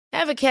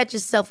Ever catch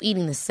yourself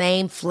eating the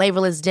same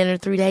flavorless dinner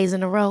 3 days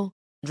in a row?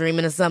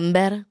 Dreaming of something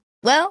better?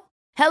 Well,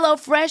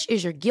 HelloFresh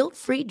is your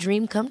guilt-free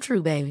dream come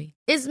true, baby.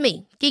 It's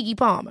me, Keke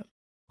Palmer.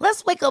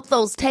 Let's wake up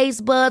those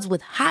taste buds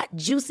with hot,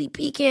 juicy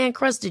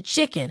pecan-crusted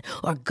chicken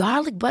or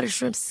garlic butter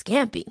shrimp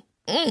scampi.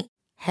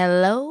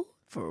 Hello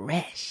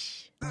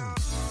Fresh.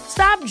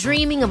 Stop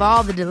dreaming of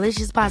all the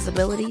delicious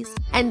possibilities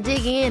and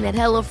dig in at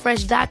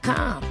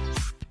HelloFresh.com.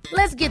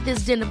 Let's get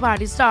this dinner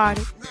party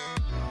started.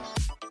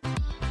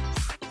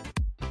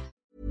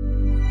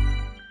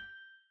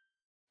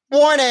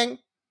 Warning!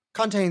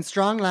 Contains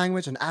strong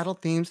language and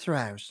adult themes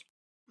throughout.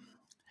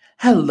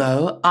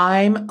 Hello,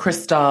 I'm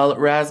Crystal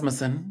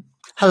Rasmussen.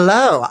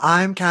 Hello,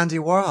 I'm Candy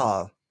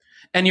Warhol.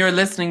 And you're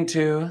listening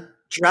to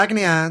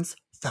Dragonians,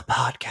 the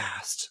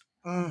podcast.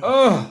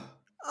 Oh.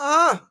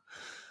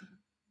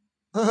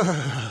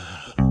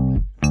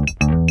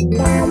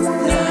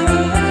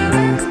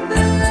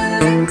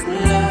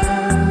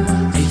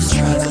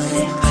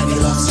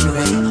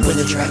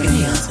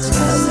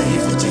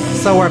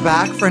 So we're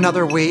back for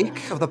another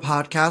week of the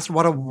podcast.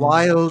 What a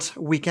wild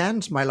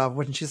weekend, my love.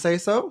 Wouldn't you say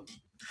so?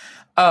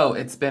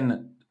 Oh,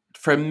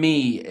 for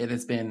me, it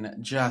has been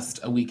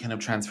just a weekend of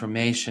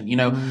transformation. You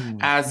know,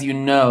 as you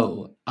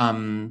know,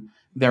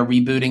 they're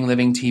rebooting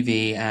Living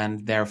TV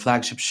and their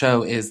flagship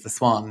show is The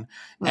Swan.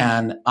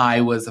 And I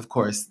was, of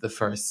course, the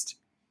first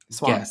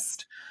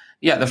guest.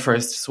 Yeah, the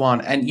first Swan.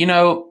 And, you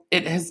know,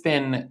 it has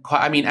been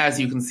quite, I mean, as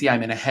you can see,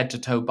 I'm in a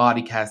head-to-toe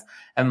body cast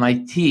and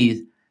my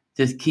teeth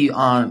just keep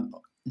on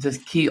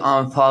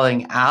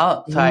falling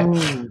out. So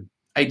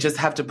I just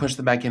have to push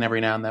them back in every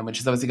now and then, which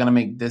is obviously going to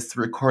make this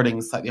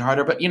recording slightly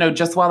harder. But, you know,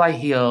 just while I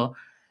heal,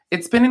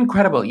 it's been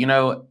incredible. You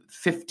know,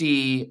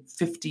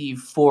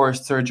 54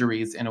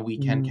 surgeries in a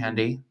weekend,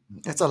 Candy.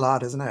 It's a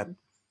lot, isn't it?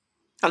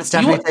 And it's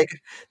definitely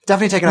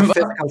taken a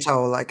physical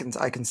toll, I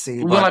can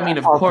see. Well, I mean,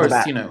 of course,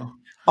 you know.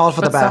 All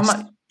for the best.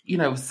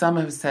 Some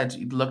have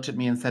looked at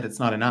me and said it's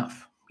not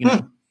enough. You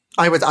know,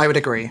 I would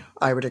agree.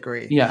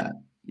 Yeah.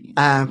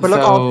 But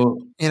look,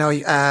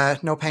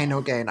 no pain,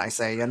 no gain, I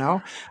say, you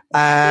know.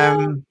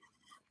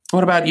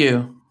 What about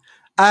you?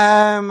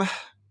 To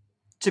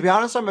be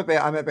honest, I'm a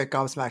bit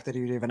gobsmacked that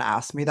you'd even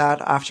asked me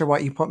that after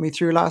what you put me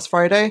through last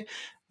Friday.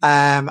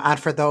 And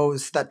for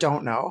those that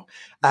don't know,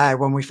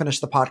 when we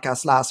finished the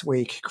podcast last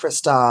week,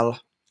 Crystal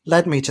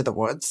led me to the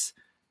woods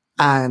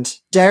and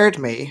dared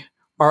me,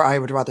 or I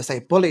would rather say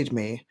bullied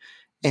me,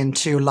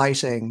 into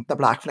lighting the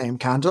black flame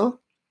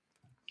candle,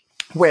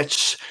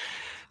 which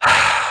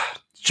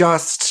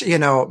just, you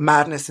know,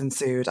 madness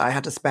ensued. I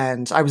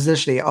was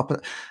literally up.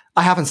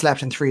 I haven't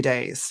slept in 3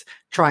 days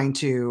trying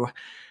to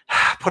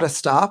put a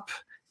stop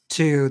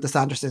to the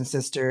Sanderson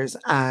sisters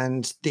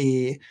and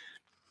the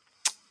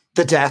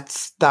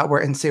deaths that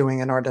were ensuing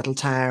in our little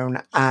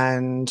town.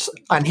 And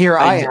here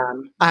I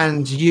am,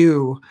 and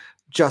you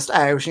just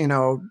out, you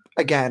know,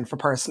 again for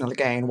personal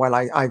gain while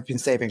I've been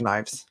saving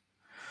lives.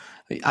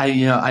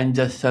 I'm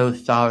just so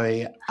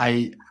sorry.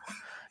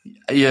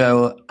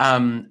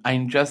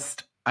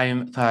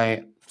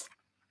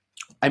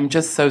 I'm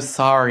just so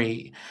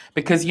sorry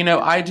because, you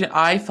know,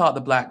 I thought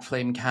the Black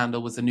Flame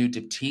candle was a new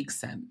Diptyque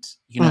scent,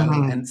 you know,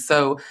 and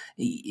so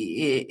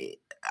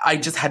I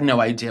just had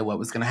no idea what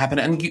was going to happen.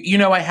 And, you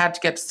know, I had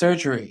to get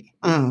surgery.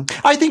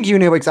 I think you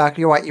knew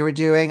exactly what you were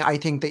doing. I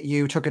think that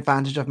you took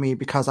advantage of me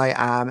because I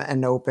am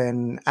an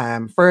open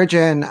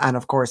virgin. And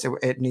of course,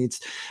 it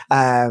needs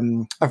a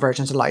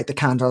virgin to light the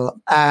candle.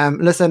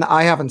 Listen,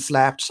 I haven't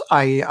slept.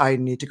 I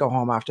need to go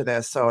home after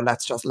this. So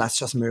let's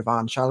just move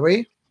on, shall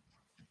we?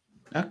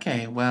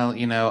 Okay. Well,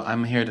 you know,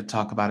 I'm here to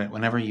talk about it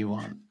whenever you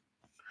want.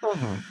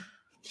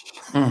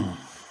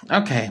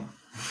 Okay.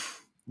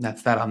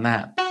 That's that on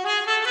that.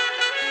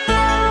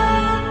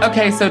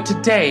 Okay, so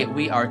today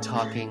we are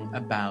talking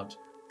about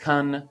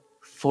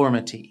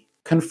conformity.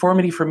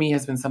 Conformity for me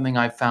has been something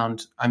I've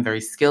found I'm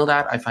very skilled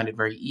at. I find it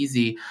very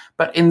easy.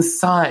 But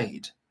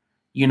inside,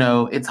 you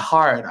know, it's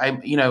hard. On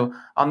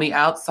the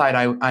outside,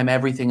 I'm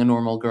everything a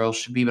normal girl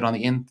should be. But on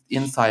the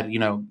inside, you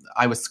know,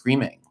 I was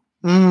screaming.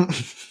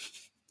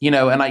 You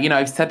know, and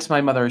I've said to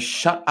my mother,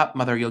 shut up,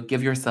 mother, you'll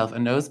give yourself a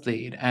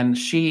nosebleed. And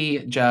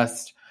she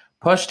just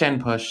pushed and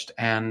pushed.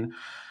 And,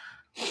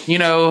 you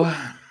know,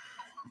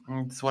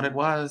 it's what it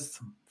was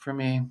for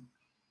me.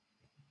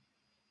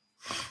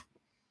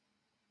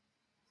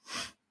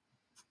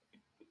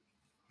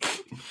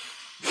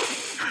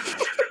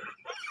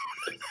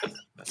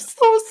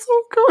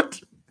 So good.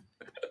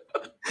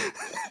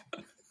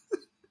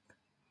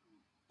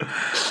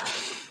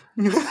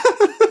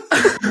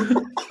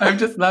 I'm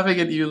just laughing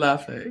at you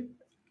laughing.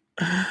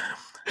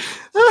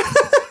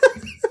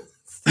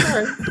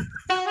 Sorry.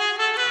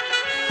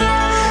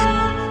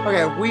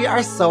 Okay, we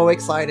are so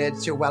excited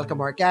to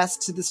welcome our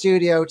guest to the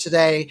studio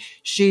today.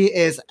 She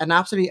is an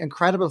absolutely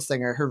incredible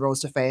singer who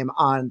rose to fame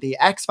on The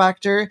X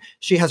Factor.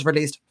 She has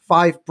released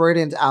 5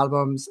 brilliant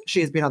albums.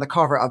 She has been on the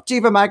cover of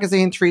Diva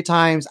magazine 3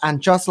 times,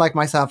 and just like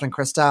myself and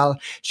Crystal,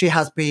 she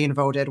has been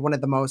voted one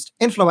of the most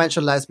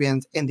influential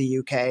lesbians in the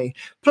UK.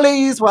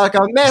 Please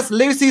welcome Miss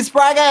Lucy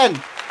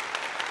Spraggan.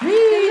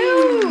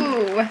 Hello.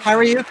 Hello. How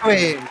are you,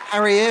 Queen? How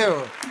are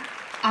you?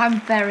 I'm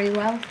very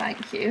well,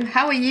 thank you.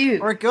 How are you?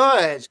 We're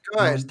good.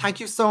 Good. Thank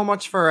you so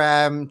much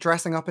for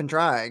dressing up in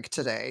drag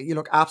today. You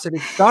look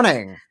absolutely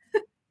stunning.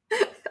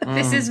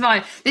 This is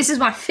my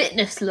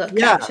fitness look,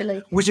 Yeah.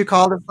 actually. Would you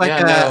call this like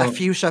Yeah, a no.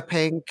 fuchsia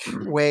pink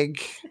wig?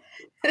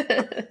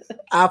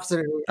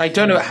 Absolutely. I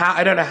don't know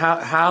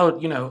how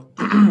you know,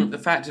 the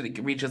fact that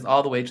it reaches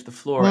all the way to the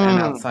floor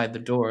and outside the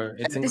door.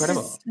 It's This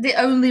incredible. is the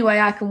only way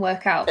I can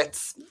work out.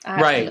 It's I have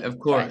to Right, look of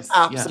course.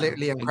 right.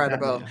 absolutely Yeah,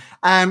 incredible.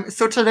 exactly.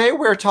 So today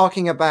we're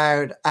talking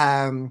about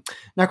now,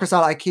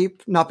 Chriselle, I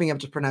keep not being able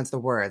to pronounce the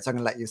words. I'm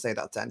going to let you say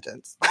that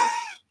sentence.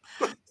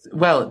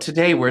 Well,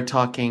 today we're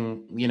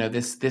talking, you know,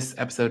 this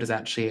episode is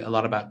actually a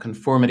lot about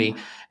conformity.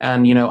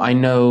 And, you know, I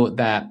know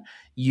that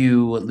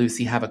you,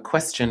 Lucy, have a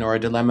question or a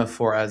dilemma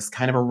for us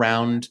kind of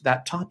around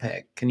that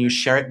topic. Can you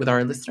share it with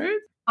our listeners?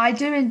 I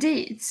do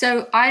indeed.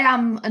 So I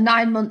am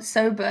 9 months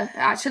sober,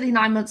 actually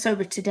 9 months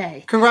sober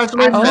today.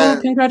 Congratulations. Oh,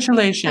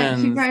 congratulations.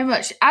 Thank you very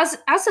much. As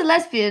a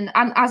lesbian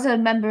and as a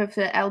member of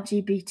the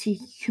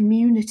LGBT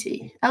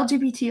community,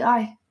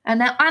 LGBTI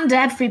and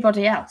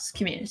everybody else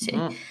community,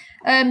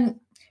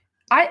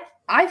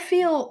 I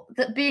feel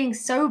that being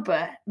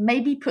sober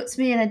maybe puts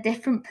me in a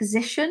different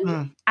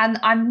position, and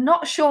I'm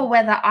not sure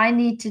whether I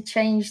need to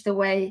change the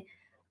way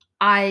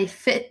I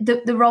fit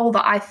the role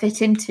that I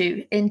fit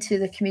into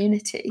the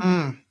community.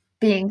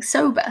 Being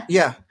sober.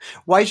 Yeah.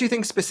 Why do you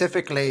think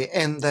specifically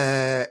in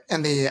the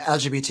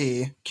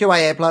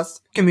LGBTQIA plus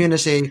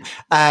community,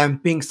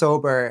 being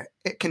sober,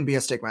 it can be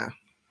a stigma?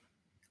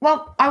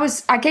 Well,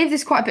 I gave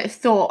this quite a bit of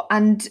thought,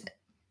 and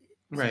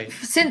right.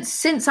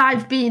 Since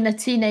I've been a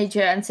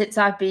teenager and since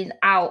I've been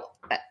out,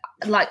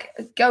 like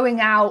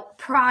going out,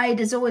 pride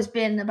has always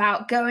been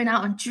about going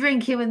out and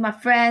drinking with my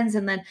friends,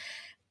 and then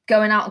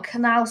going out on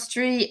Canal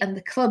Street, and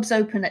the clubs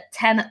open at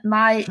 10 at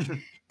night.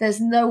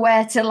 There's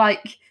nowhere to,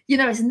 like, you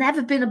know, it's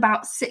never been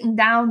about sitting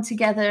down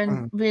together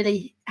and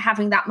really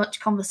having that much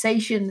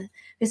conversation.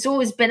 It's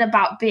always been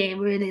about being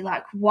really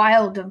like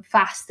wild and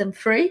fast and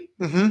free.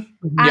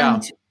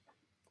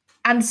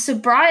 And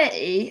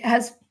sobriety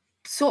has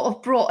sort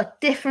of brought a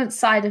different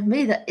side of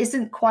me that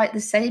isn't quite the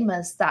same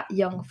as that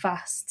young,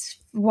 fast,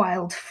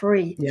 wild,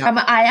 free.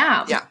 I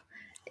am. Yeah.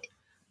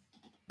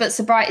 But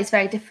sobriety is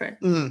very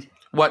different.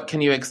 What can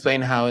you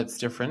explain how it's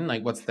different?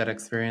 Like, what's that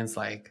experience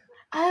like?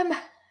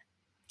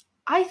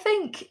 I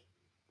think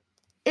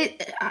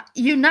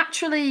you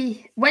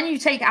naturally, when you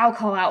take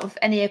alcohol out of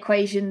any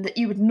equation that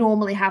you would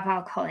normally have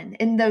alcohol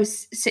in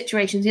those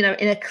situations, you know,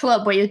 in a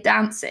club where you're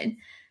dancing,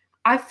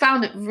 I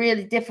found it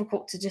really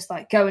difficult to just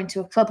like go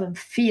into a club and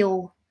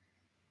feel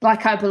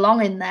like I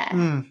belong in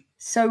there,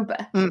 sober.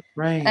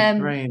 Right.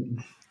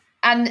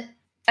 And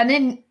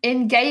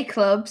in gay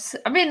clubs,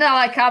 I mean,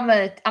 like I'm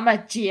a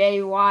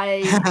GAY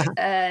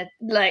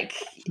like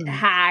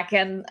hag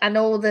and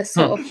all the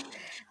sort of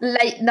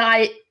late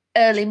night,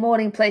 early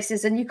morning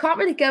places, and you can't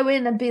really go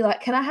in and be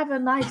like, can I have a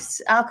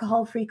nice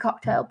alcohol-free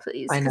cocktail,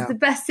 please? Because the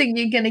best thing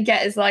you're going to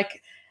get is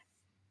like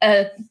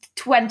a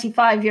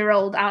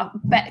 25-year-old out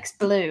Beck's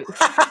Blue.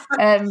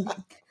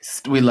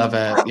 We love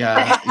it.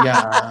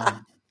 Yeah.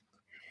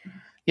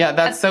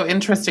 That's so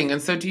interesting.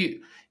 And so do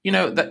you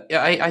know, that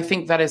I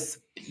think that is,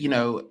 you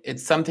know,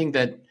 it's something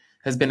that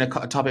has been a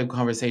topic of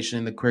conversation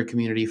in the queer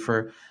community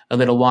for a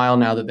little while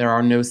now, that there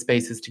are no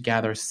spaces to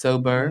gather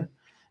sober.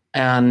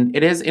 And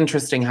it is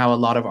interesting how a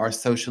lot of our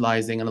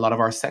socializing and a lot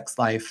of our sex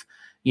life,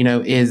 you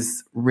know,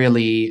 is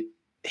really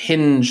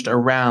hinged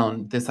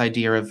around this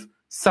idea of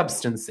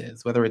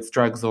substances, whether it's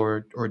drugs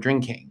or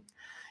drinking,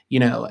 you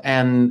know.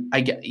 And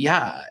that's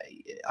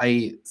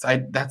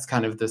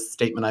kind of the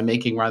statement I'm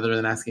making rather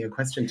than asking a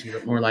question to you,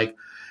 but more like,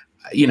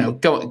 you know,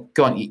 go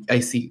on.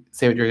 I see.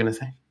 Say what you're going to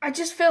say. I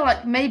just feel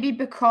like maybe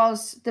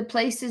because the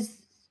places,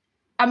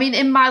 I mean,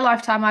 in my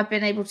lifetime, I've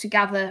been able to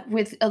gather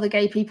with other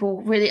gay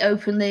people really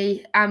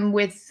openly and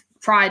with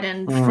pride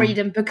and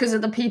freedom because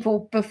of the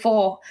people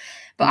before.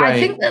 But I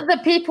think that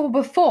the people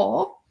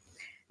before,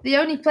 the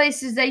only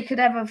places they could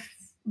ever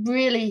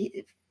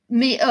really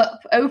meet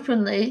up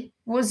openly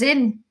was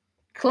in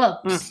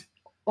clubs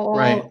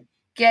or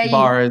gay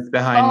bars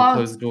behind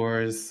closed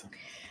doors.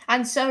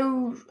 And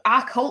so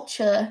our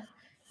culture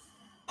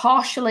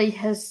partially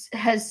has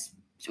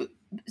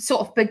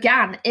sort of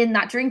began in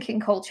that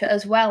drinking culture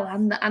as well,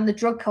 and the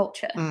drug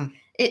culture.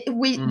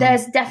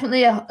 There's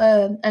definitely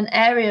an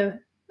area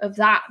of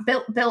that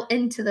built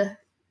into the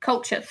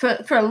culture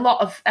for a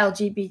lot of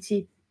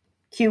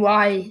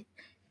LGBTQI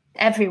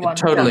everyone.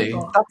 Totally.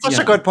 That's such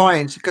a good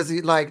point, because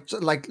like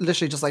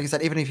literally, just like you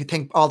said, even if you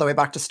think all the way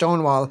back to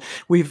Stonewall,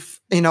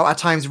 we've, you know, at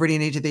times really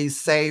needed these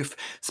safe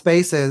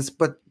spaces,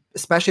 but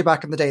especially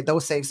back in the day,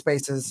 those safe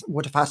spaces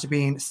would have had to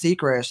be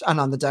secret and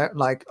on the down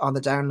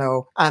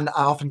low, and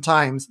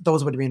oftentimes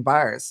those would have been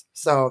bars.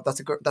 So that's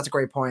a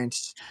great point.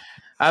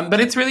 But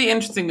it's really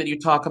interesting that you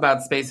talk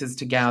about spaces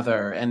to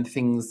gather and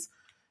things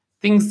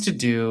to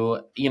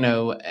do, you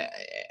know,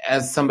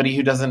 as somebody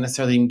who doesn't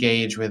necessarily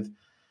engage with,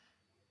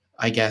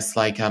 I guess,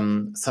 like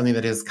something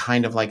that is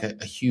kind of like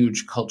a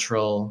huge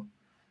cultural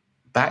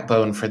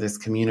backbone for this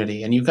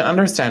community. And you can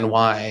understand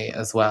why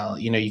as well.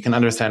 You can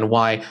understand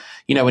why,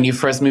 when you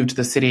first move to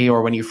the city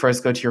or when you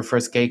first go to your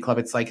first gay club,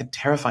 it's like a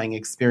terrifying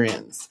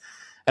experience.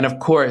 And of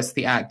course,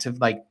 the act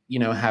of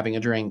having a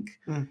drink,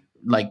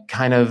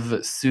 kind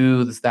of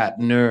soothes that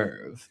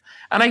nerve.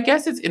 And I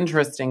guess it's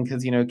interesting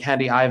because,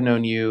 Candy, I've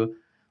known you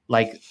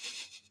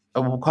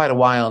quite a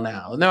while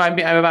now. No, I'm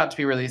about to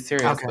be really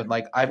serious, okay.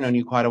 But I've known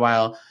you quite a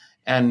while.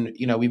 And,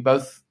 we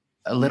both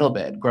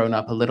grown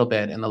up a little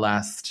bit in the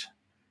last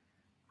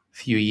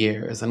few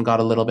years and got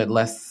a little bit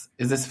less,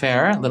 is this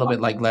fair? A little bit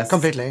less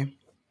completely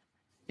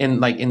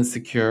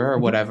insecure or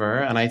whatever.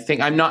 And I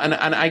think I'm not, and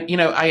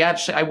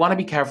I want to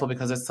be careful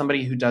because as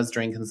somebody who does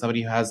drink and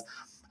somebody who has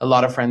a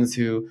lot of friends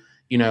who,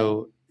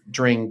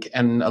 drink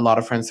and a lot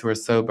of friends who are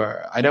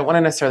sober, I don't want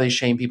to necessarily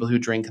shame people who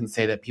drink and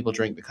say that people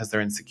drink because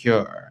they're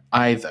insecure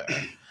either.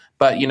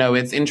 But,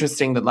 it's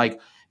interesting that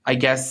I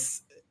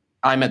guess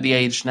I'm at the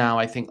age now,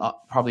 I think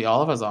probably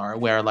all of us are,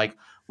 where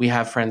we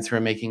have friends who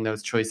are making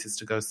those choices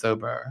to go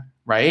sober,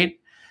 right?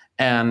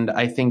 And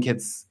I think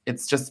it's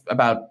just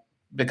about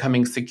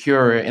becoming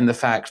secure in the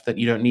fact that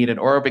you don't need it,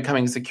 or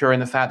becoming secure in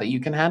the fact that you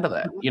can handle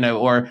it,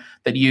 or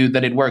that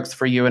it works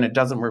for you and it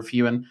doesn't work for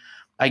you. And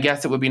I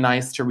guess it would be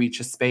nice to reach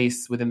a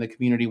space within the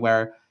community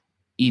where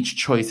each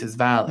choice is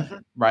valid,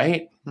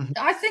 right?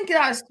 I think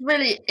that's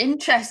really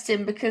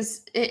interesting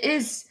because it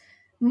is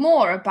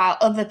more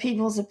about other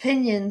people's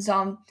opinions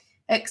on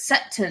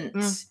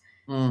acceptance.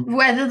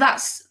 Whether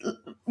that's,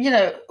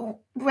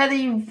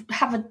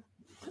 whether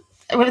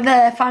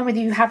they're fine with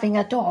you having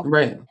a dog,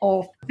 right,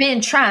 or being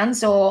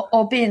trans,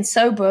 or being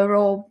sober,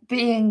 or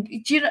being,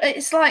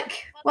 it's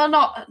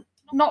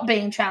not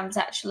being trans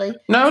actually.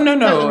 No,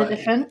 totally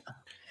different.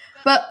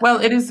 But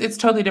it's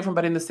totally different.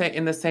 But in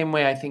the same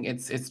way, I think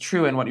it's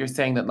true in what you're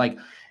saying that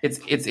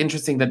it's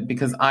interesting that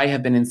because I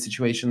have been in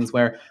situations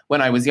where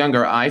when I was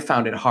younger, I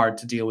found it hard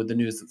to deal with the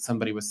news that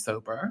somebody was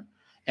sober.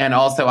 And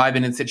also I've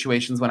been in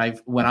situations when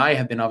I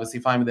have been obviously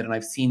fine with it and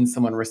I've seen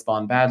someone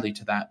respond badly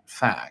to that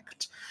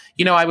fact.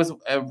 I was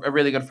a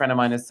really good friend of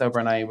mine is sober,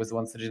 and I was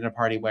once at a dinner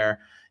party where,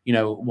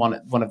 one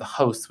of the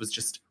hosts was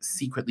just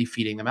secretly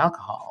feeding them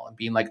alcohol and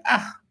being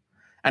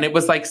and it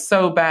was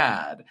so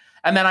bad.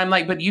 And then I'm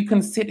but you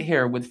can sit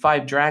here with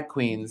 5 drag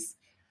queens,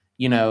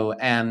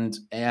 and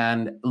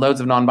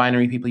loads of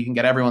non-binary people, you can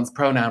get everyone's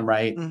pronoun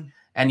right.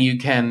 And you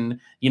can,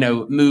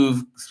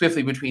 move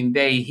swiftly between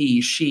they,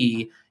 he,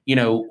 she,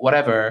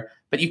 whatever,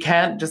 but you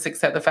can't just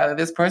accept the fact that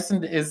this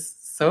person is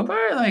sober.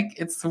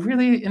 It's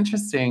really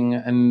interesting,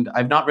 and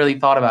I've not really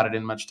thought about it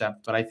in much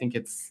depth, but I think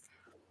it's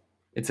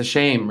a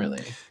shame,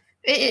 really.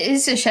 It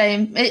is a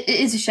shame. It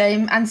is a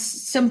shame, and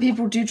some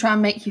people do try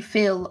and make you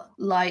feel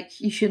like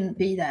you shouldn't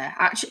be there,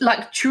 actually,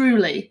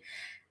 truly.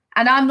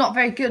 And I'm not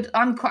very good.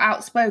 I'm quite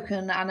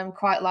outspoken, and I'm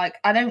quite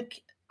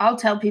I'll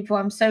tell people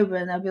I'm sober,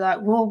 and they'll be like,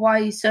 well, why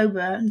are you sober?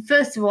 And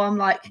first of all,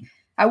 I'm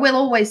I will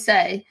always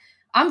say,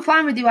 I'm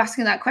fine with you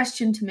asking that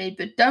question to me,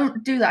 but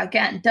don't do that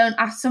again. Don't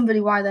ask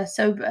somebody why they're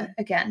sober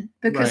again,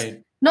 because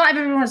not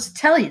everyone wants to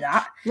tell you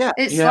that. Yeah.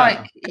 It's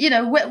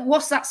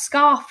what's that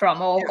scar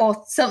from,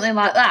 or something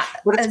like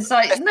that. It's no,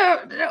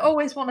 I don't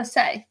always want to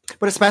say.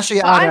 But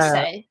especially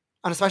at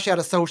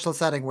a social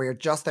setting where you're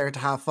just there to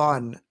have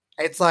fun.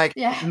 It's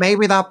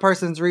maybe that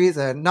person's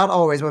reason, not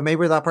always, but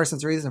maybe that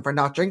person's reason for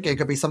not drinking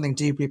could be something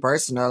deeply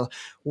personal.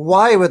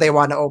 Why would they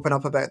want to open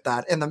up about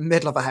that in the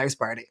middle of a house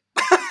party?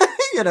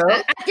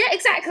 Yeah,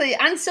 exactly.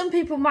 And some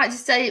people might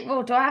just say,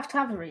 well, do I have to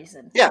have a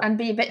reason? Yeah. And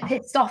be a bit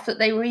pissed off that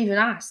they were even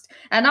asked.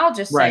 And I'll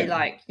just say,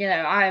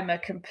 I am a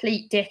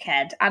complete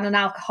dickhead and an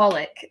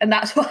alcoholic, and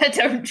that's why I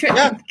don't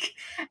drink.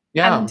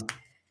 Yeah.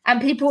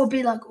 And people will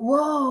be like,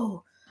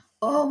 whoa,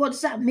 oh, what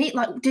does that mean?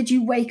 Did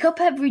you wake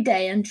up every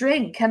day and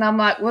drink? And I'm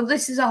like, well,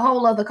 this is a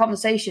whole other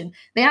conversation.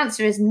 The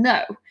answer is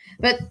no.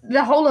 But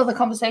the whole other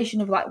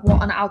conversation of what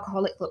an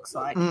alcoholic looks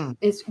like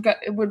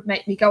it would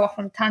make me go off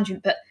on a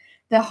tangent. But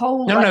the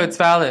whole no, it's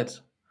valid.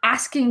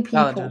 Asking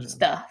people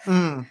stuff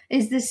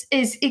is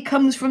it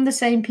comes from the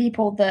same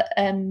people that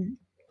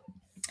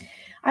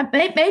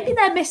maybe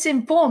they're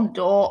misinformed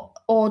or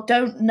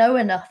don't know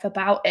enough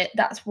about it.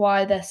 That's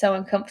why they're so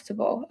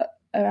uncomfortable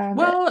around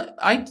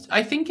it.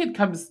 I think it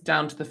comes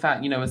down to the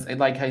fact,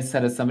 like I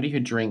said, as somebody who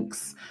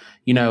drinks,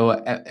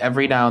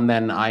 every now and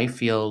then I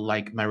feel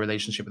like my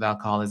relationship with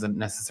alcohol isn't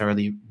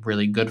necessarily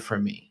really good for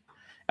me.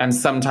 And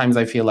sometimes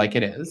I feel like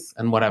it is,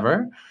 and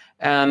whatever.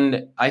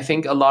 And I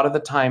think a lot of the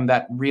time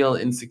that real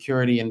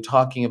insecurity in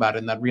talking about it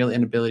and that real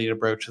inability to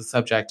broach the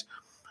subject,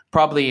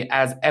 probably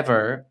as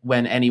ever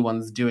when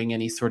anyone's doing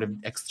any sort of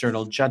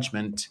external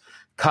judgment,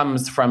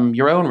 comes from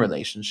your own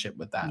relationship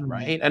with that,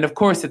 right? And of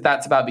course,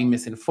 that's about being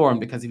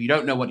misinformed, because if you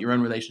don't know what your own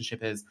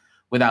relationship is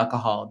with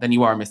alcohol, then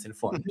you are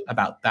misinformed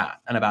about that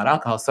and about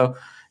alcohol. So,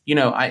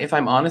 if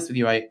I'm honest with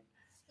you,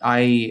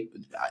 I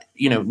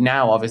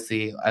now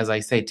obviously, as I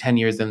say, 10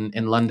 years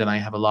in London, I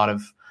have a lot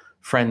of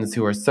friends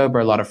who are sober,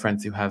 a lot of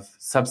friends who have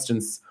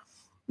substance,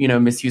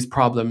 misuse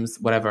problems,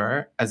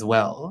 whatever, as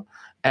well.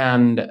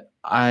 And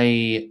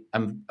I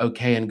am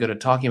okay and good at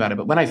talking about it.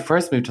 But when I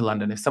first moved to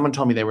London, if someone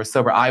told me they were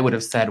sober, I would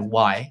have said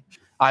why.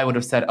 I would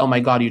have said, oh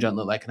my God, you don't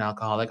look like an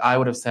alcoholic. I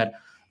would have said,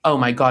 oh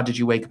my God, did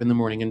you wake up in the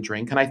morning and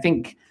drink? And I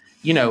think,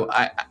 you know,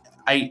 I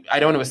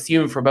don't want to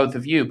assume for both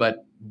of you,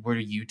 but were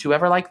you two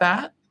ever like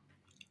that?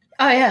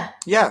 Oh, yeah.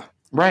 Yeah.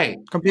 Right.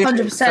 Completely.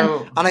 100%.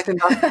 So, And I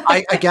think that,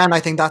 I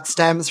think that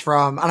stems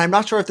from, and I'm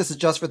not sure if this is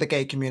just for the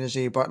gay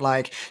community, but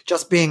like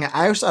just being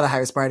out at a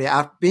house party,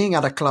 being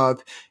at a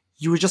club,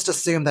 you would just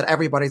assume that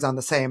everybody's on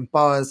the same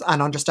buzz and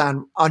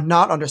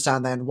not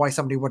understand then why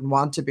somebody wouldn't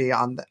want to be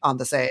on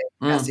the same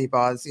messy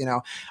buzz, you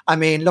know. I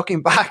mean,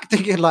 looking back,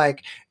 thinking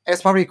like,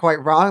 it's probably quite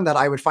wrong that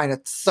I would find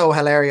it so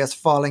hilarious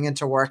falling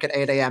into work at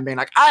 8 a.m. being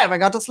like, I haven't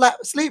got to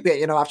sleep yet,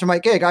 you know, after my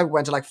gig. I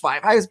went to like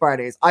 5 house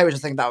parties. I would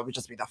just think that would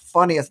just be the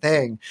funniest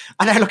thing.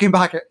 And then looking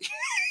back at,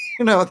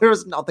 you know, there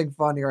was nothing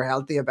funny or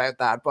healthy about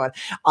that, but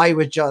I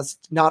would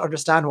just not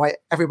understand why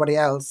everybody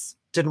else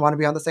didn't want to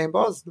be on the same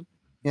buzz,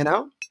 you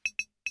know?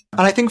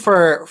 And I think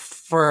for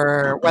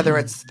whether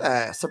it's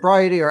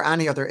sobriety or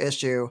any other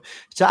issue,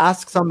 to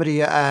ask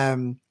somebody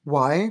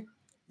why,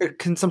 it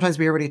can sometimes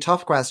be a really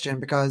tough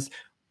question, because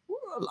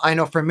I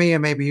know for me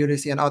and maybe you,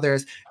 Lucy, and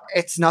others,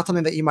 it's not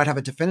something that you might have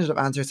a definitive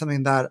answer. It's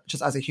something that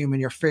just as a human,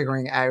 you're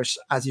figuring out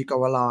as you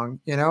go along,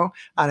 you know?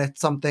 And it's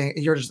something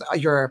it's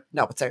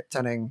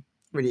sounding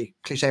really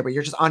cliche, but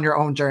you're just on your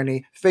own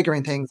journey,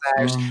 figuring things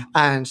out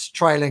and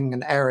trialing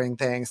and erroring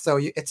things. So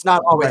it's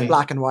not always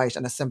black and white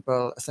and a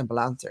simple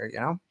answer, you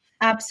know?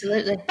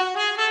 Absolutely.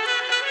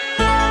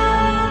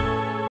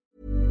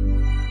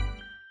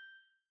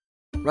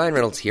 Ryan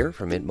Reynolds here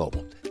from Mint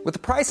Mobile. With the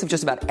price of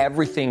just about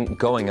everything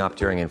going up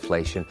during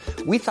inflation,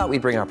 we thought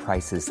we'd bring our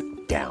prices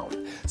down.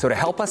 So to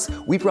help us,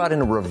 we brought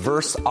in a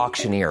reverse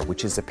auctioneer,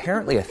 which is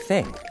apparently a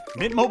thing.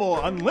 Mint Mobile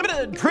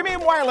Unlimited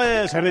Premium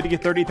Wireless. How to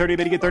get 30, 30,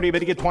 bit to get 30, bit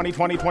to get 20,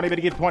 20, 20, bit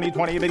to get 20,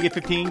 20, bit to get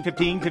 15,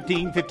 15,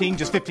 15, 15,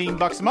 just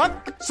 $15 a month?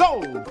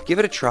 Sold! Give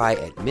it a try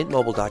at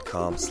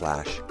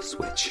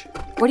mintmobile.com/switch.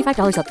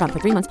 $45 up front for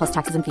 3 months plus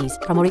taxes and fees.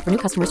 Promo rate for new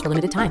customers for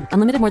limited time.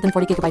 Unlimited more than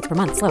 40 gigabytes per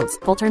month. Slows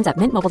full terms at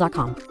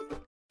mintmobile.com.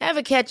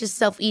 Ever catch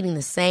yourself eating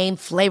the same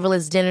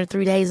flavorless dinner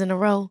 3 days in a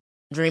row?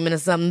 Dreaming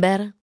of something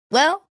better?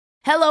 Well,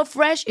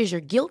 HelloFresh is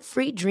your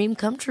guilt-free dream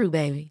come true,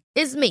 baby.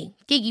 It's me,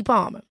 Keke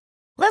Palmer.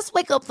 Let's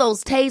wake up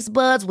those taste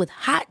buds with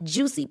hot,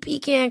 juicy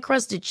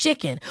pecan-crusted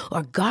chicken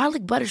or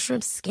garlic butter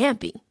shrimp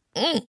scampi.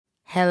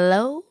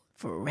 Hello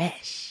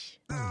Fresh.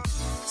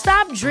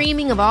 Stop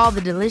dreaming of all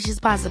the delicious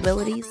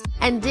possibilities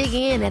and dig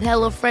in at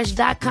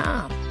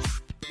HelloFresh.com.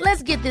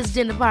 Let's get this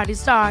dinner party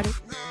started.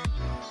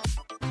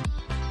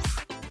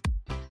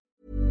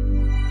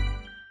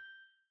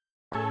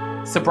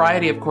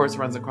 sobriety, of course,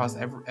 runs across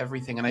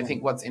everything. And I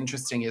think what's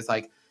interesting is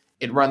like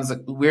it runs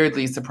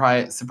weirdly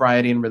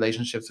sobriety in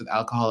relationships with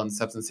alcohol and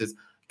substances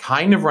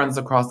kind of runs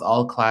across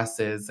all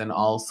classes and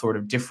all sort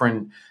of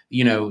different,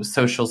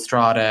 social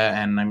strata,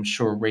 and I'm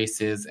sure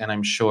races, and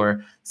I'm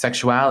sure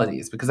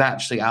sexualities, because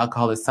actually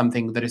alcohol is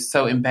something that is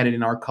so embedded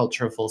in our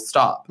culture, full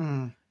stop.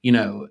 And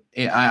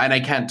I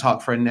can't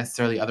talk for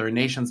necessarily other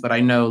nations, but I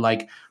know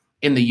like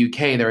in the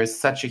UK, there is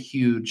such a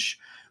huge,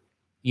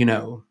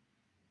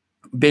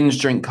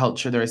 binge drink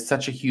culture. There is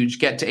such a huge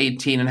get to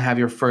 18 and have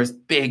your first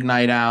big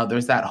night out.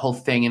 There's that whole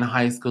thing in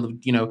high school of,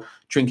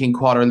 drinking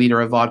quarter liter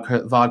of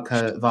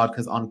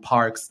vodkas on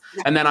parks.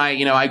 And then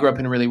I grew up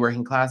in a really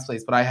working class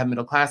place, but I have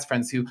middle class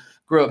friends who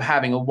grew up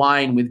having a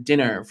wine with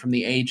dinner from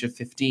the age of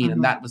 15.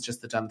 And that was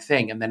just the done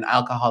thing. And then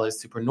alcohol is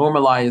super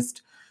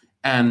normalized.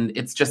 And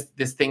it's just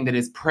this thing that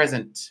is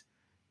present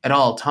at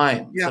all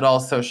times, at all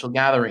social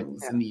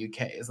gatherings in the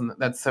UK. Isn't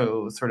that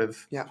so sort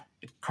of,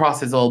 it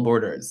crosses all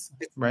borders,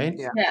 right?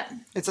 Yeah.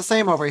 It's the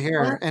same over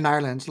here in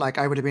Ireland. Like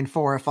I would have been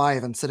 4 or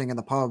 5 and sitting in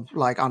the pub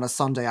like on a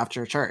Sunday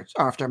after church,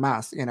 or after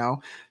mass, Well,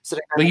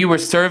 you were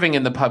serving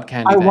in the pub,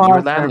 Candy, then. You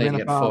were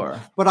landlady at 4.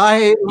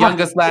 But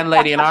youngest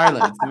landlady in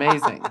Ireland. It's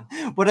amazing.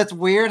 But it's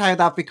weird how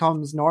that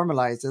becomes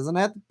normalized, isn't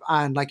it?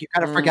 And like you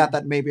kind of forget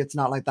that maybe it's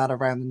not like that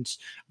around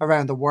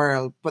the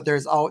world. But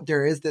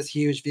there is this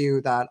huge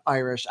view that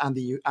Irish and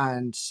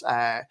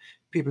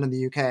people in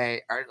the UK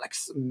are like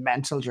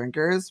mental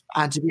drinkers.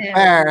 And to be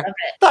fair,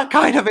 that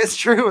kind of is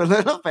true a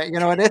little bit.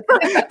 It is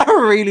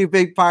a really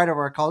big part of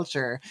our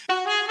culture.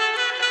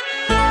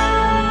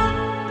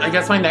 I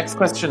guess my next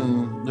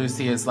question,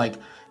 Lucy, is like,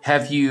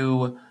 have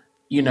you,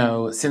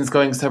 since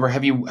going sober,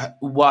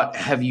 what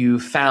have you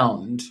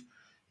found?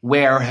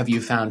 Where have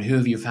you found? Who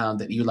have you found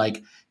that you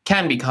like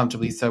can be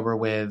comfortably sober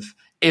with?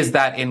 Is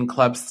that in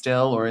clubs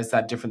still, or is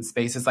that different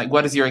spaces? Like,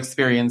 what has your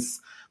experience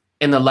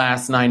in the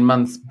last 9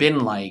 months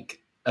been like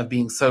of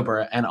being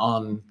sober and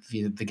on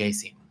the gay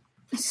scene?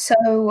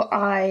 So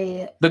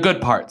the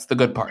good parts. The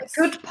good parts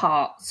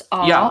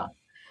are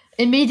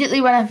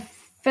immediately when I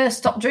first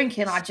stopped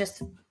drinking, I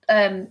just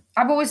I've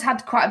always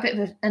had quite a bit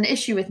of an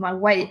issue with my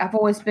weight. I've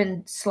always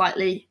been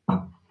slightly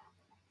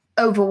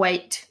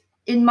overweight.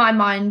 In my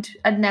mind,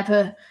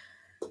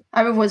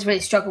 I've always really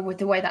struggled with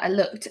the way that I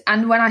looked.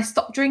 And when I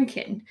stopped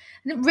drinking,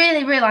 I didn't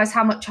really realize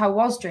how much I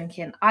was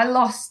drinking. I've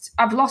lost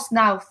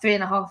now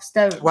 3.5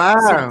 stone.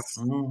 Wow.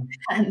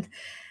 And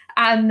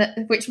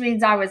and which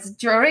means I was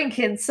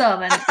drinking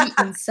some and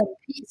eating some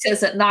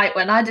pizzas at night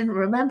when I didn't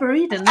remember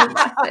eating them,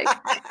 I think.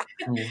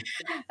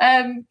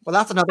 Well,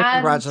 that's another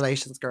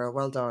congratulations, girl.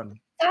 Well done.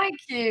 Thank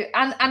you.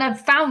 And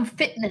I've found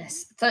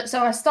fitness.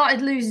 So I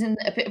started losing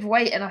a bit of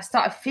weight and I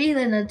started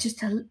feeling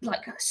just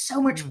like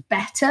so much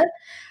better.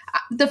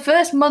 The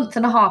first month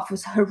and a half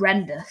was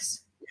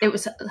horrendous. It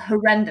was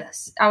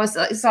horrendous.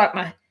 It's like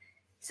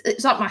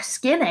my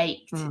skin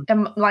ached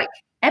and like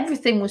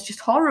everything was just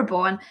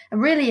horrible and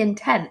really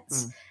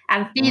intense.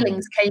 And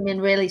feelings came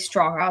in really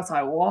strong. I was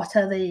like, what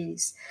are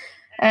these?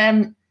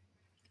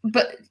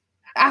 But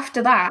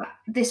after that,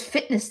 this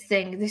fitness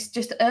thing, this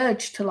just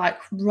urge to like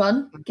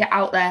run, get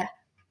out there,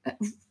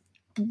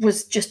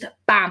 was just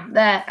bam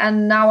there.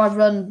 And now I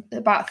run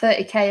about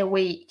 30k a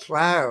week.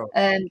 Wow.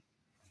 And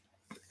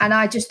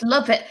I just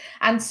love it.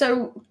 And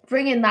so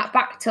bringing that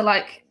back to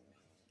like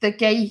the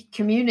gay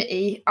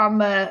community,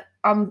 I'm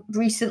in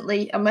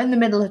the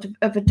middle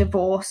of a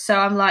divorce. So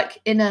I'm like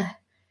in a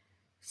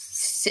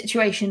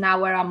situation now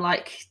where I'm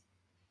like,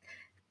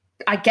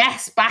 I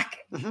guess back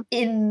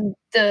in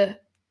the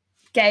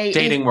gay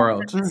dating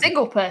world,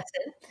 single person,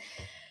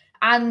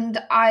 and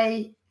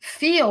I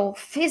feel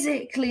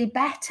physically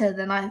better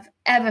than I've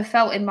ever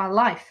felt in my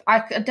life.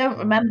 I don't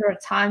remember a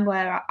time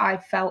where I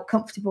felt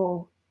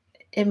comfortable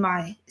in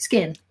my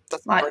skin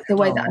like the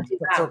way that I do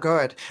That's now. so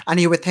good. And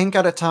you would think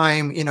at a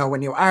time, you know,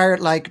 when you are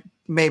like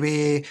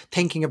maybe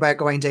thinking about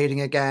going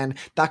dating again,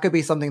 that could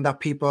be something that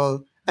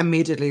people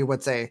immediately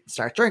would say,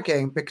 start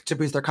drinking to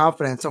boost their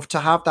confidence. So to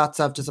have that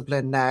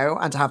self-discipline now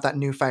and to have that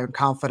newfound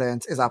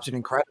confidence is absolutely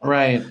incredible.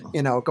 Right.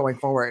 You know, going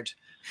forward.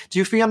 Do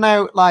you feel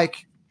now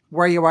like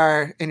where you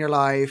are in your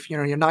life, you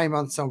know, you're 9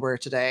 months sober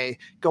today,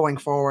 going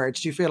forward,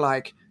 do you feel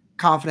like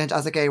confident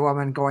as a gay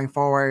woman going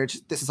forward,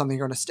 this is something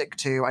you're going to stick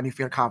to and you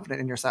feel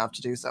confident in yourself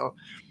to do so?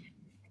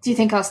 Do you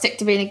think I'll stick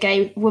to being a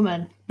gay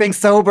woman? Being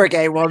sober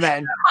gay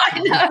woman. I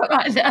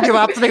know. You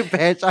absolute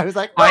bitch. I was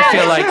like, I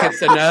feel like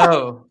it's a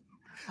no.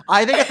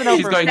 I think it's an no.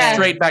 She's going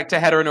straight back to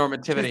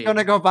heteronormativity. She's going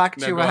to go back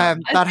to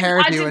that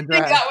hairdo and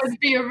dress. I think that would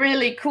be a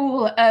really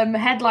cool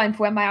headline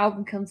for when my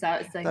album comes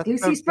out. It's like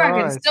Lucy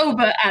Spraggan,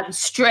 sober and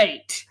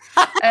straight.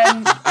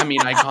 I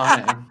mean,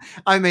 iconic.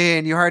 I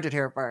mean, you heard it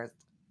here first.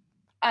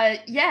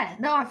 Yeah,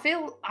 no, I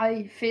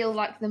feel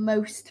like the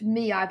most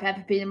me I've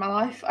ever been in my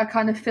life. I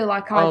kind of feel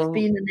like I've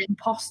been an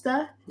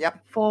imposter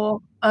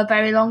for a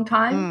very long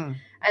time,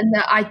 and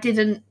that I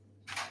didn't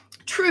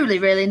truly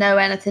really know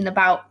anything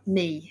about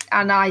me,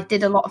 and I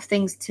did a lot of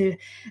things to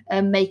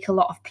make a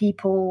lot of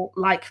people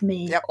like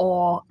me,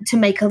 or to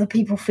make other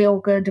people feel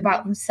good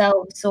about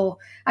themselves, or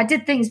I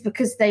did things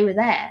because they were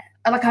there.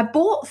 Like I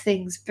bought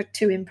things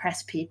to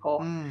impress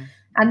people,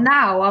 and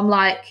now I'm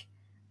like,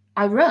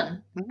 I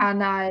run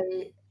and I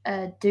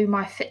do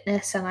my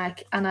fitness and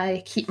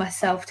I keep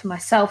myself to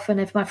myself, and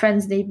if my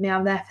friends need me,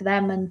 I'm there for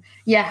them. And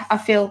yeah, I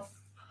feel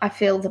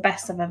the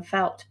best I've ever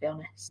felt, to be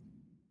honest.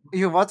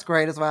 You know, what's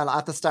great as well,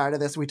 at the start of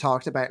this, we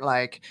talked about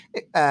like,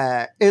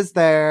 is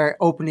there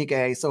openly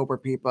gay, sober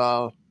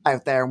people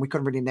out there? And we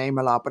couldn't really name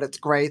a lot, but it's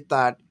great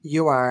that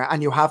you are,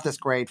 and you have this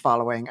great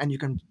following, and you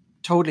can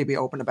totally be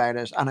open about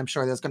it. And I'm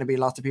sure there's going to be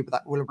lots of people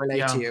that will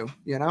relate to you,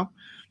 you know?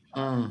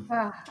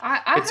 Well,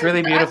 it's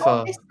really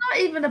beautiful. It's not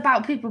even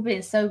about people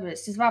being sober.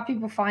 It's just about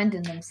people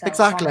finding themselves.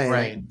 Exactly.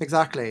 Right.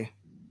 Exactly.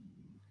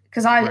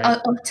 Because I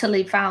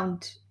utterly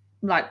found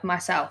like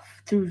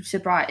myself through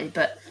sobriety,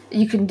 but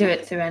you can do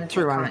it through anything.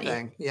 Through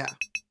anything, yeah.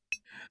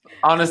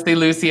 Honestly,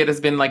 Lucy, it has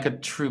been like a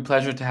true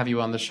pleasure to have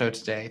you on the show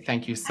today.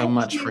 Thank you so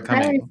much for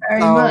coming. Very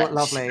much.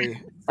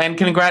 Lovely. And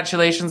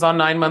congratulations on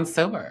 9 months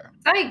sober.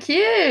 Thank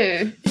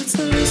you. It's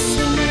the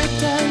listener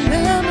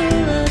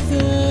dilemma of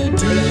the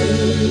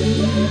day.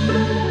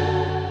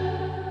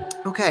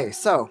 Okay,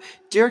 so,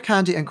 dear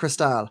Candy and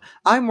Crystal,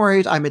 I'm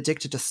worried I'm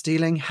addicted to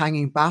stealing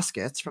hanging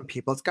baskets from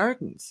people's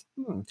gardens.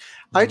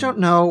 I don't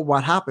know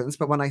what happens,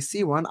 but when I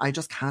see one, I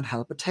just can't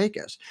help but take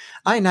it.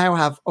 I now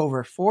have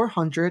over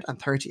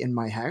 430 in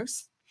my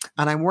house,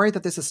 and I'm worried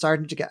that this is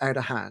starting to get out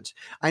of hand.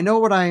 I know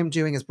what I am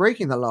doing is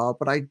breaking the law,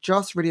 but I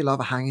just really love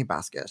a hanging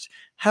basket.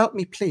 Help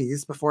me,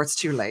 please, before it's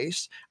too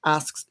late,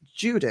 asks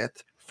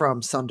Judith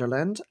from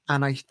Sunderland.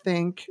 And I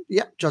think,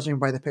 judging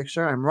by the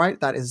picture, I'm right.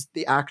 That is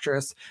the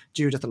actress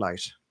Judith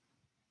Light.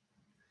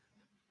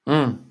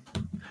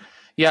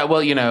 Yeah,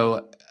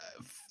 well,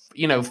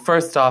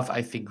 first off,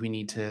 I think we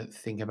need to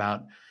think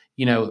about,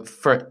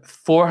 for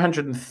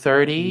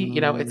 430,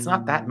 it's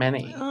not that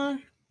many.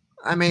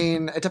 I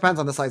mean, it depends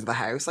on the size of the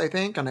house, I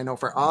think. And I know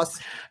for us,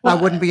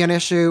 that wouldn't be an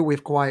issue.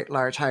 We've quite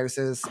large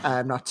houses,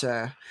 not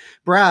to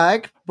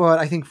brag, but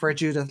I think for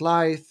Judith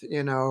Light,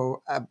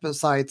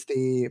 besides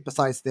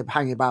the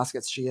hanging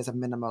baskets, she is a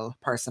minimal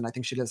person. I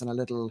think she lives in a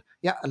little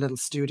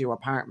studio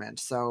apartment.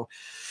 So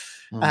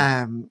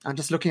I'm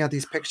just looking at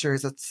these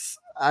pictures. It's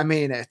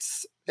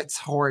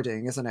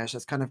hoarding, isn't it?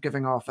 It's kind of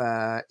giving off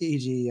a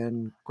Edie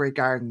and Great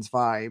Gardens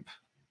vibe.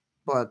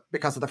 But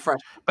because of the fresh,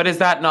 but is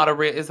that not a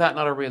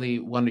really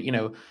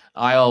wonder?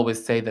 I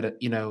always say that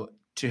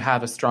to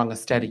have a strong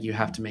aesthetic, you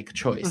have to make a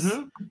choice,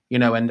 Mhm. you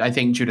know, and I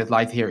think Judith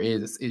Light here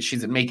is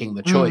she's making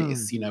the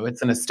choice, you know,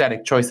 it's an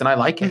aesthetic choice and I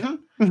like it. Mhm.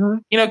 Mhm.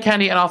 You know,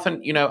 Candy, and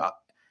often, you know,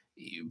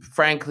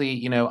 frankly,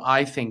 you know,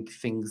 I think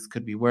things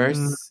could be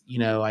worse. You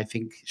know, I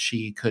think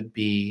she could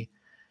be,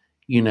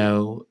 you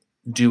know,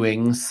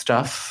 doing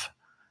stuff.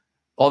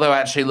 Although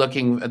actually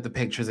looking at the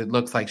pictures, it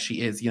looks like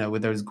she is, you know,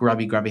 with those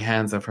grubby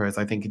hands of hers.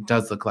 I think it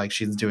does look like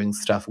she's doing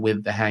stuff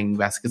with the hanging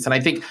baskets. And I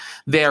think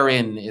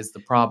therein is the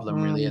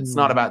problem, really. It's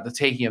not about the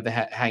taking of the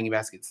hanging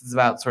baskets. It's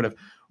about sort of,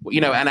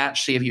 you know, and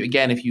actually,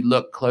 if you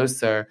look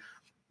closer,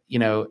 you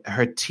know,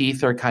 her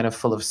teeth are kind of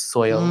full of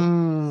soil.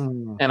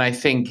 And I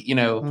think, you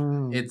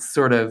know, it's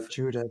sort of,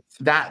 Judith.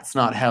 that's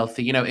not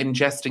healthy, you know,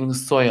 ingesting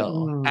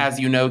soil, as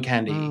you know,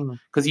 Candy,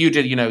 because you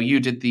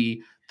did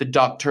the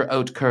Dr.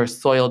 Oetker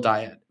soil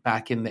diet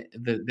back in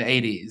the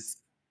 80s.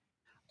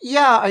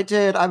 Yeah, I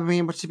did. I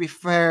mean, but to be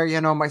fair,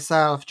 you know,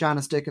 myself,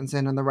 Janice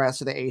Dickinson, and the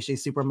rest of the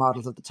 80s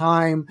supermodels at the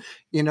time,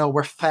 you know,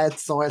 were fed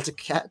soil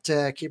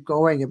to keep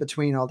going in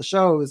between all the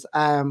shows.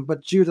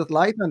 But Judith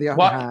Light, on the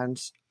other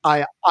hand,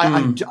 I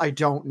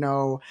don't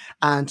know.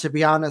 And to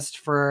be honest,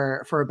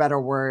 for a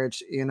better word,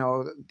 you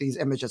know, these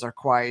images are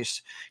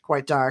quite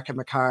dark and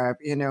macabre.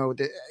 You know,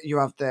 you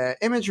have the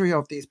imagery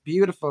of these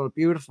beautiful,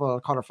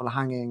 colorful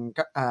hanging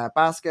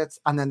baskets,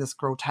 and then this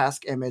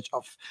grotesque image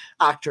of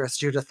actress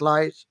Judith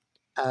Light,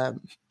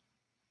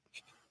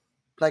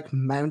 like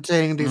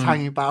mounting these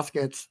hanging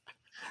baskets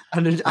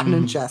and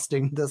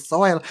ingesting the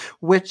soil,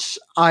 which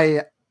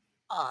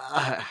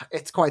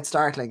it's quite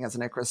startling,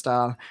 isn't it,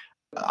 Christelle?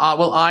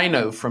 Well, I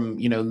know from,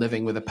 you know,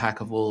 living with a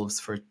pack of wolves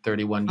for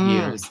 31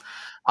 years,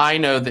 I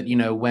know that, you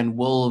know, when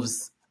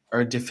wolves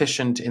are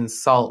deficient in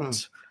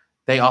salt,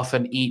 they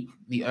often eat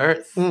the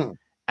earth.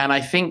 And I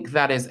think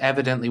that is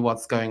evidently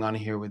what's going on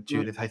here with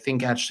Judith. I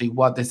think actually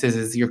what this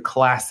is your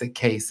classic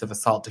case of a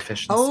salt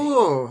deficiency.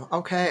 Oh,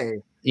 okay.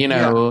 You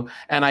know,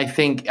 and I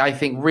think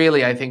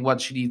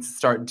what she needs to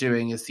start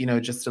doing is, you know,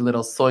 just a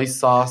little soy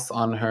sauce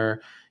on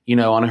her, you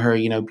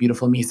know,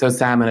 beautiful miso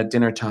salmon at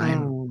dinner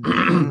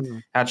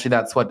time. Actually,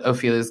 that's what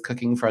Ophelia is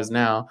cooking for us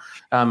now.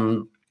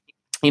 You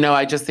know,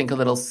 I just think a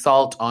little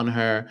salt on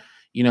her,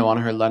 you know, on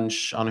her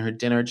lunch, on her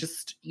dinner,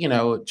 just, you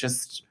know,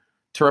 just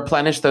to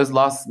replenish those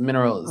lost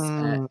minerals.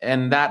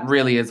 And that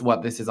really is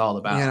what this is all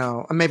about. You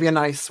know, and maybe a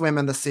nice swim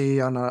in the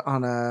sea on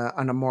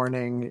a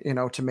morning, you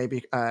know, to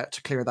maybe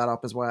to clear that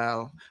up as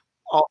well.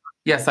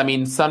 Yes, I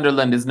mean,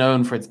 Sunderland is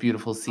known for its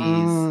beautiful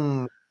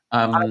seas.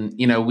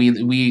 You know,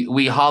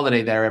 we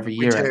holiday there every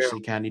year,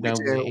 actually, Candy, don't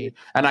we?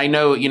 And I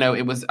know, you know,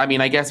 I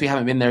mean, I guess we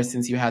haven't been there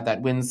since you had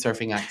that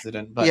windsurfing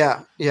accident, but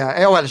yeah.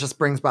 Well, it just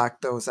brings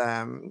back those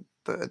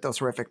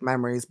horrific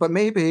memories. But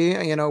maybe,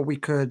 you know, we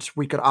could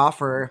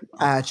offer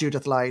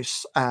Judith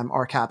Light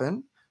our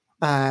cabin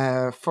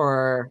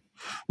for.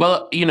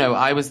 Well, you know,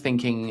 I was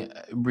thinking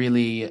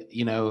really,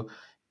 you know,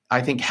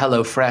 I think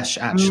HelloFresh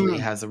actually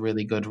has a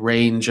really good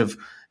range of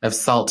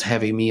salt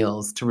heavy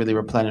meals to really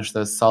replenish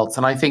those salts.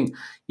 And I think,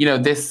 you know,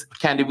 this,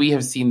 Candy, we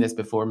have seen this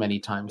before many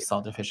times,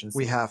 salt deficiency.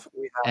 We have.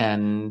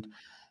 And,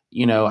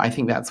 you know, I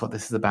think that's what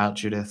this is about,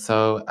 Judith.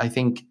 So I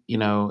think, you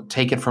know,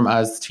 take it from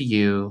us to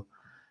you,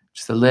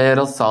 just a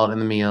little salt in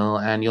the meal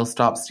and you'll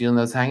stop stealing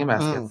those hanging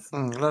baskets.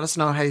 Let us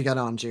know how you get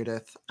on,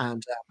 Judith,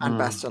 and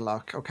best of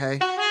luck, okay?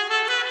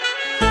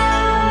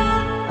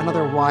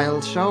 Another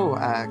wild show,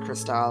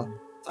 Christelle.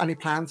 Any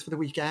plans for the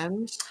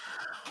weekend?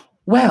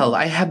 Well,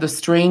 I had the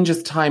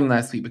strangest time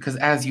last week because,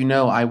 as you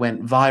know, I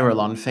went viral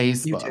on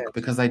Facebook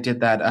because I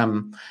did that.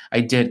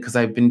 Because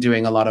I've been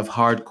doing a lot of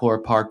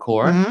hardcore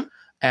parkour,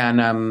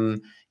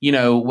 and you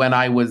know, when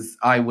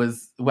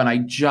I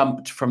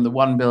jumped from the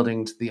one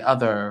building to the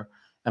other,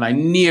 and I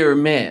near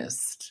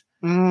missed.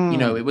 You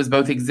know, it was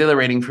both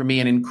exhilarating for me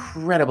and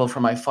incredible for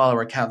my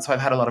follower count. So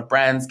I've had a lot of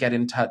brands get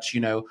in touch. You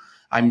know,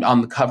 I'm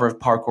on the cover of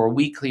Parkour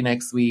Weekly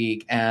next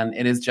week, and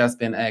it has just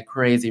been a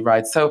crazy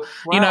ride. So,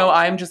 you know,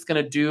 I'm just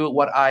going to do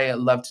what I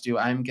love to do.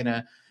 I'm going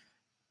to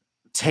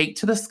take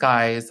to the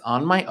skies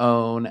on my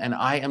own, and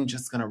I am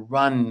just going to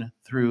run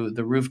through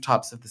the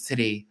rooftops of the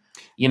city,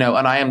 you know,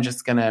 and I am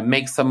just going to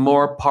make some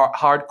more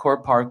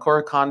hardcore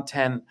parkour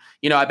content.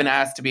 You know, I've been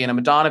asked to be in a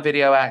Madonna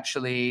video,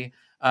 actually.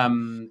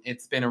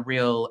 It's been a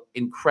real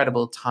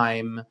incredible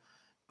time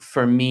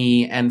for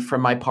me and for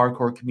my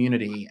parkour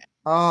community.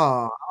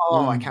 I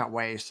can't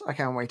wait. I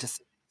can't wait to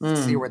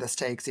see where this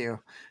takes you.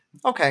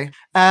 Okay.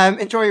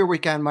 Enjoy your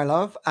weekend, my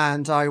love,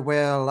 and I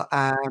will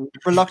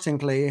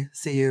reluctantly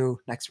see you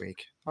next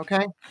week.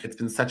 Okay? It's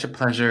been such a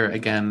pleasure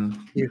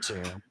again. You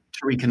too.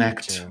 To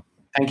reconnect.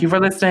 Thank you for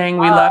listening.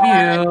 We love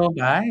you.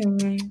 Bye.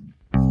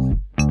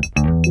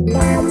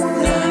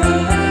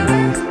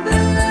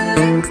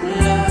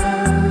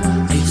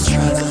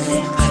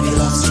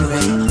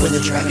 When the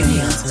dragon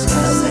answers,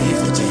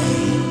 save the day.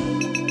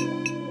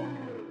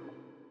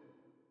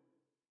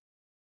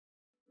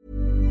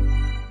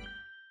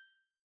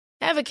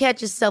 Ever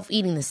catch yourself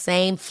eating the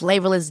same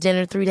flavorless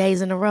dinner 3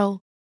 days in a row?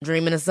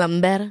 Dreaming of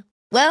something better?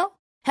 Well,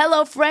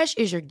 HelloFresh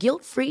is your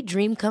guilt-free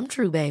dream come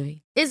true,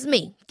 baby. It's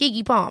me,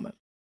 Keke Palmer.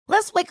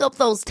 Let's wake up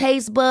those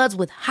taste buds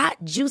with hot,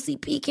 juicy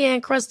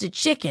pecan-crusted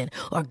chicken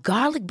or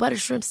garlic butter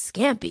shrimp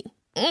scampi.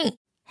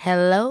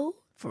 Hello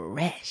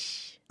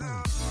Fresh.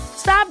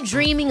 Stop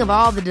dreaming of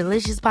all the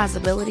delicious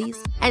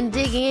possibilities and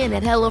dig in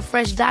at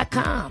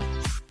HelloFresh.com.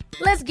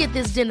 Let's get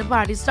this dinner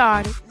party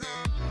started.